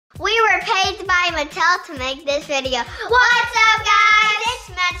by Mattel to make this video. What's up, guys? It's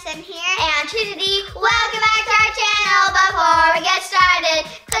Madison here and Trinity. Welcome back to our channel. Before we get started,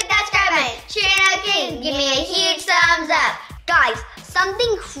 click that subscribe button, share it out, give me a huge thumbs up. Guys,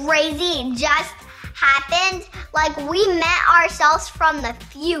 something crazy just happened. Like, we met ourselves from the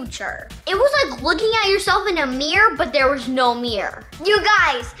future. It was like looking at yourself in a mirror, but there was no mirror. You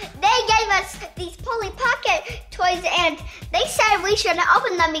guys, they gave us these Polly Pocket toys and they said we shouldn't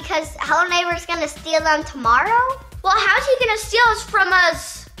open them because Hello Neighbor's gonna steal them tomorrow. Well, how's he gonna steal us from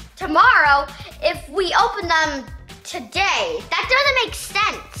us tomorrow if we open them today? That doesn't make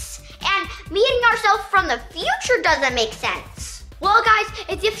sense. And meeting ourselves from the future doesn't make sense. Well, guys,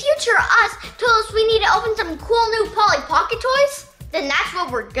 if the future us told us we need to open some cool new Polly Pocket toys, then that's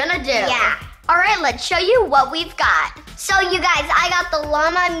what we're gonna do. Yeah. All right, let's show you what we've got. So, you guys, I got the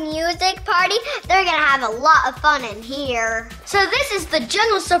Llama music party. They're gonna have a lot of fun in here. So this is the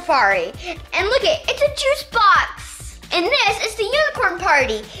Jungle Safari. And look it's a juice box. And this is the Unicorn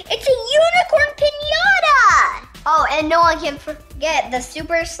Party. It's a unicorn pinata. Oh, and no one can forget the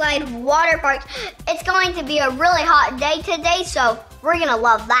Super Slide water park. It's going to be a really hot day today, so we're gonna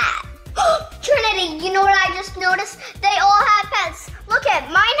love that. Trinity, you know what I just noticed? They all have pets. Look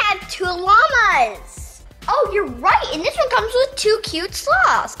mine have 2 llamas. Oh, you're right, and this one comes with 2 cute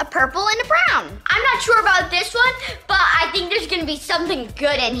sloths, a purple and a brown. I'm not sure about this one, but I think there's gonna be something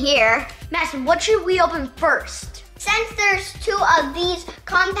good in here. Madison, what should we open first? Since there's 2 of these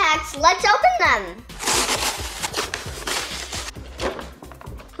compacts, let's open them.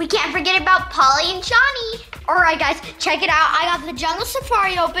 We can't forget about Polly and Shawnee. All right, guys, check it out. I got the Jungle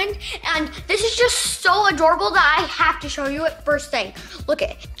Safari opened, and this is just so adorable that I have to show you it first thing. Look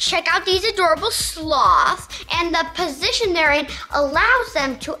check out these adorable sloths, and the position they're in allows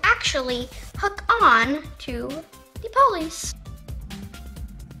them to actually hook on to the Pollys.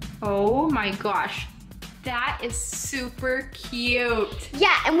 Oh my gosh. That is super cute.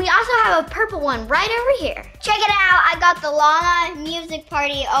 Yeah, and we also have a purple one right over here. Check it out, I got the Llama music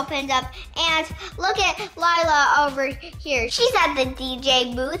party opened up, and look at Lila over here. She's at the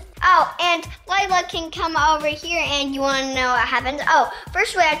DJ booth. Oh, and Lila can come over here, and you wanna know what happens? Oh,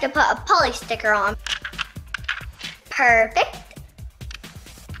 first we have to put a Polly sticker on. Perfect.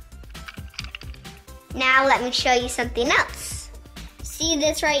 Now let me show you something else. See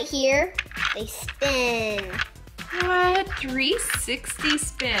this right here? They spin. What? 360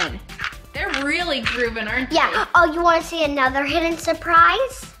 spin. They're really grooving, aren't they? Yeah. Oh, you want to see another hidden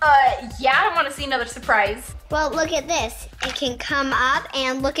surprise? Yeah, I want to see another surprise. Well, look at this. It can come up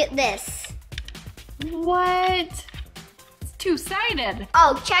and look at this. What? It's two-sided.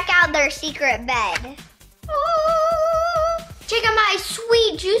 Oh, check out their secret bed. Oh, check out my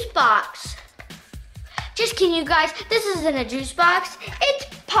sweet juice box. Just kidding, you guys. This isn't a juice box. It's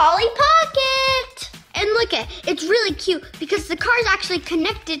Polly Pocket. And look it's really cute because the car is actually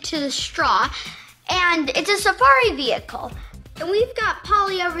connected to the straw, and it's a safari vehicle. And we've got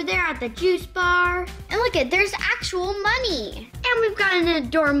Polly over there at the juice bar. And look there's actual money. And we've got an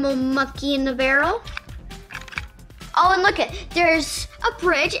adorable monkey in the barrel. Oh, and look there's a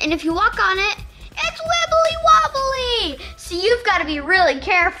bridge, and if you walk on it, it's wibbly wobbly. So you've got to be really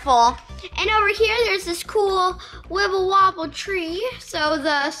careful. And over here, there's this cool wibble wobble tree, so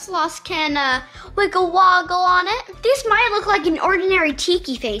the sloths can wiggle woggle on it. This might look like an ordinary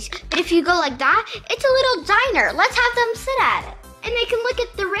tiki face, but if you go like that, it's a little diner. Let's have them sit at it. And they can look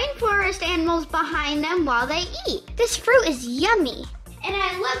at the rainforest animals behind them while they eat. This fruit is yummy. And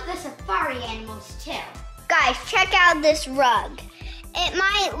I love the safari animals too. Guys, check out this rug. It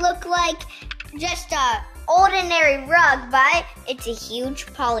might look like just a ordinary rug, but it's a huge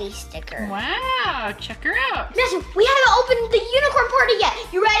Polly sticker. Wow, check her out. Listen, we haven't opened the unicorn party yet.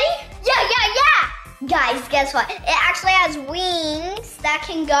 You ready? Yeah. Guys, guess what? It actually has wings that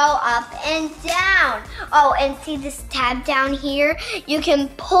can go up and down. Oh, and see this tab down here? You can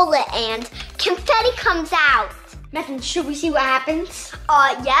pull it and confetti comes out. Madison, should we see what happens?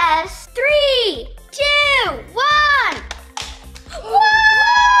 Yes. 3, 2, 1. Whoa!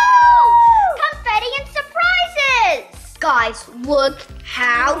 Confetti and surprises! Guys, look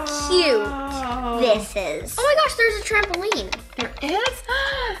how cute this is. Oh my gosh, there's a trampoline. There is?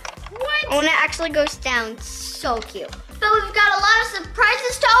 What? Oh, and it actually goes down. So cute. But we've got a lot of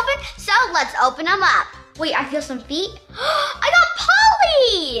surprises to open, so let's open them up. Wait, I feel some feet. I got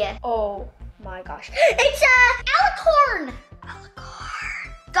Polly! Oh my gosh. It's a alicorn.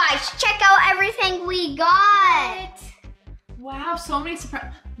 Guys, check out everything we got. Wow, so many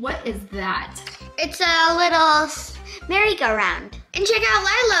surprises. What is that? It's a little merry-go-round. And check out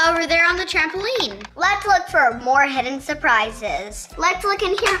Lila over there on the trampoline. Let's look for more hidden surprises. Let's look in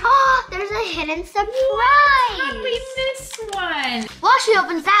here. Oh, there's a hidden surprise. How did we miss one? While she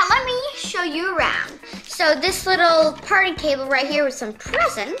opens that, let me show you around. So this little party table right here with some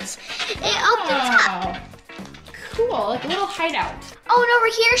presents, it opens up. Cool, like a little hideout. Oh, and over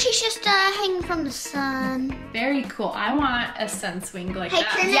here, she's just hanging from the sun. Very cool. I want a sun swing like that.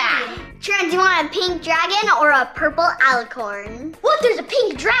 Trinity. Yeah. Trin, do you want a pink dragon or a purple alicorn? What, there's a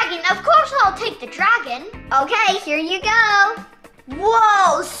pink dragon? Of course I'll take the dragon. Okay, here you go.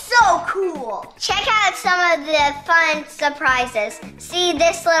 Whoa, so cool. Check out some of the fun surprises. See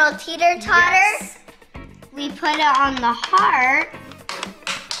this little teeter-totter? Yes. We put it on the heart.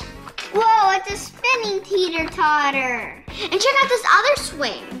 Whoa, it's a spinning teeter-totter. And check out this other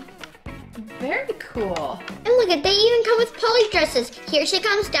swing. Very cool. And look at, they even come with Polly dresses. Here she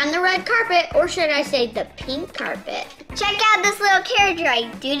comes down the red carpet, or should I say the pink carpet. Check out this little carriage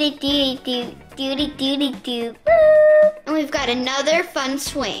ride. Doody-doody-doo, doody-doody-doo. And we've got another fun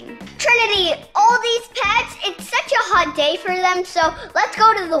swing. Trinity, all these pets, it's such a hot day for them, so let's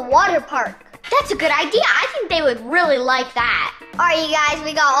go to the water park. That's a good idea. I think they would really like that. All right, you guys,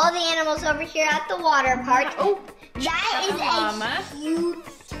 we got all the animals over here at the water park. Oh, that is llama. A huge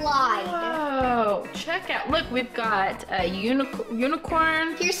slide. Whoa, check out. Look, we've got a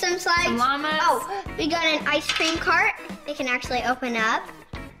unicorn. Here's some slides. Some llamas. Oh, we got an ice cream cart. It can actually open up.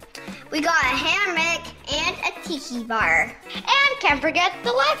 We got a hammock and a tiki bar. And can't forget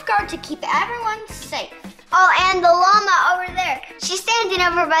the lifeguard to keep everyone safe. Oh, and the llama over there. She's standing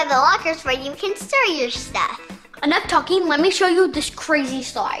over by the lockers where you can store your stuff. Enough talking, let me show you this crazy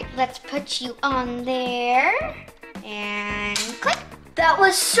slide. Let's put you on there. And click. That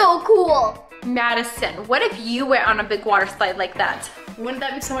was so cool. Madison, what if you went on a big water slide like that? Wouldn't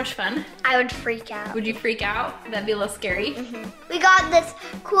that be so much fun? I would freak out. Would you freak out? That'd be a little scary. We got this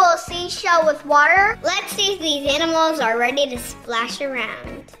cool seashell with water. Let's see if these animals are ready to splash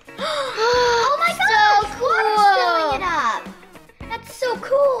around. Oh my gosh, so cool. Filling it up. That's so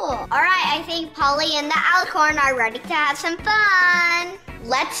cool. All right, I think Polly and the alicorn are ready to have some fun.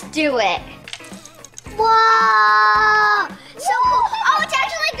 Let's do it. Whoa! So cool. Oh, it's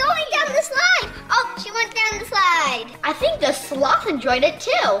actually going down the slide. Oh, she went down the slide. I think the sloth enjoyed it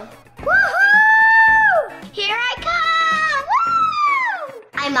too. Woohoo! Here I come. Woo!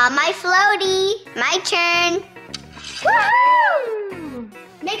 I'm on my floaty. My turn. Woohoo!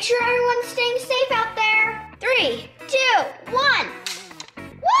 Make sure everyone's staying safe out there. 3, 2, 1.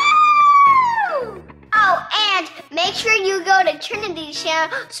 Woo! Oh, and make sure you go to Trinity's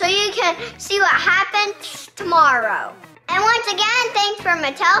channel so you can see what happens tomorrow. And once again, thanks for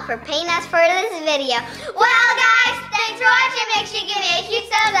Mattel for paying us for this video. Well, guys, thanks for watching. Make sure you give me a huge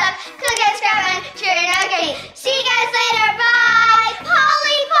thumbs up. Click that subscribe button. Sure, okay. See you guys later. Bye.